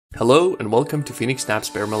Hello and welcome to Phoenix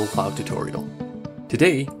Snap's Bare Metal Cloud tutorial.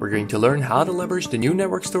 Today, we're going to learn how to leverage the new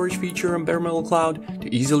network storage feature on Bare Metal Cloud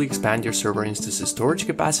to easily expand your server instance's storage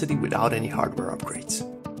capacity without any hardware upgrades.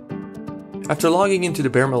 After logging into the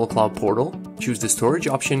Bare Metal Cloud portal, choose the storage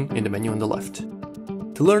option in the menu on the left.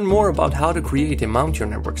 To learn more about how to create and mount your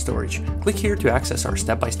network storage, click here to access our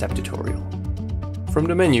step-by-step tutorial. From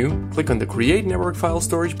the menu, click on the Create Network File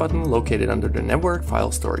Storage button located under the Network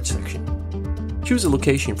File Storage section. Choose a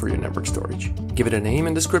location for your network storage, give it a name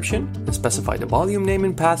and description, and specify the volume name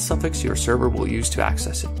and path suffix your server will use to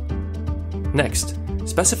access it. Next,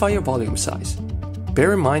 specify your volume size.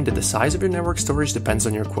 Bear in mind that the size of your network storage depends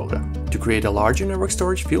on your quota. To create a larger network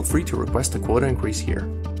storage, feel free to request a quota increase here.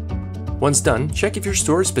 Once done, check if your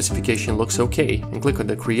storage specification looks okay and click on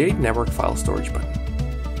the Create Network File Storage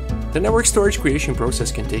button. The network storage creation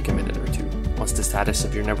process can take a minute or two. Once the status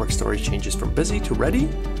of your network storage changes from busy to ready,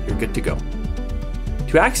 you're good to go.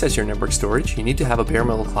 To access your network storage, you need to have a Bare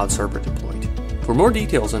Metal Cloud server deployed. For more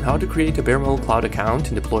details on how to create a Bare Metal Cloud account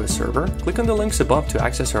and deploy a server, click on the links above to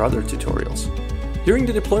access our other tutorials. During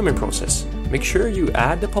the deployment process, make sure you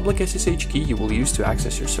add the public SSH key you will use to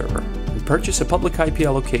access your server, and purchase a public IP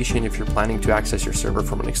allocation if you're planning to access your server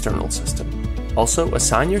from an external system. Also,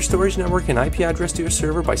 assign your storage network and IP address to your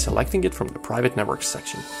server by selecting it from the Private Networks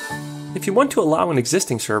section. If you want to allow an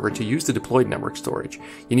existing server to use the deployed network storage,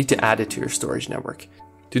 you need to add it to your storage network.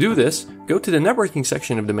 To do this, go to the Networking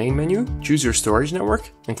section of the main menu, choose your storage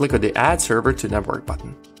network, and click on the Add Server to Network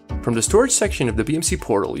button. From the storage section of the BMC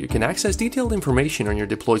portal, you can access detailed information on your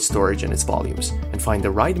deployed storage and its volumes, and find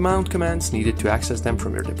the right mount commands needed to access them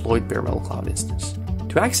from your deployed Bare Metal Cloud instance.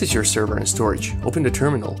 To access your server and storage, open the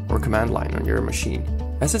terminal or command line on your machine.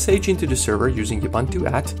 SSH into the server using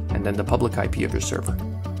Ubuntu at and then the public IP of your server.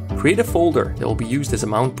 Create a folder that will be used as a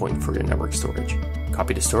mount point for your network storage.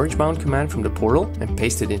 Copy the storage mount command from the portal and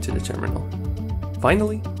paste it into the terminal.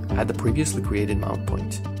 Finally, add the previously created mount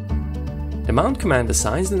point. The mount command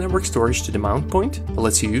assigns the network storage to the mount point and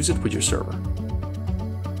lets you use it with your server.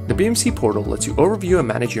 The BMC portal lets you overview and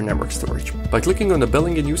manage your network storage. By clicking on the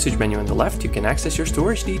Billing and Usage menu on the left, you can access your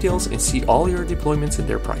storage details and see all your deployments and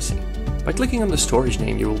their pricing. By clicking on the storage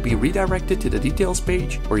name, you will be redirected to the Details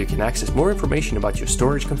page, where you can access more information about your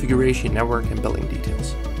storage configuration, network, and billing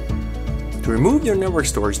details. To remove your network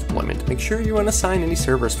storage deployment, make sure you unassign any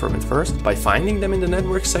servers from it first by finding them in the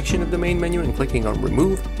Network section of the main menu and clicking on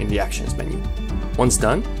Remove in the Actions menu. Once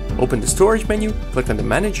done, open the Storage menu, click on the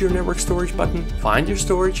Manage Your Network Storage button, find your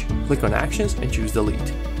storage, click on Actions and choose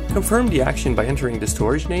Delete. Confirm the action by entering the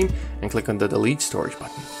storage name and click on the Delete Storage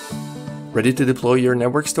button. Ready to deploy your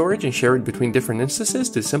network storage and share it between different instances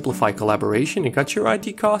to simplify collaboration and cut your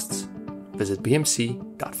IT costs? Visit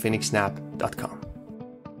bmc.phoenixsnap.com.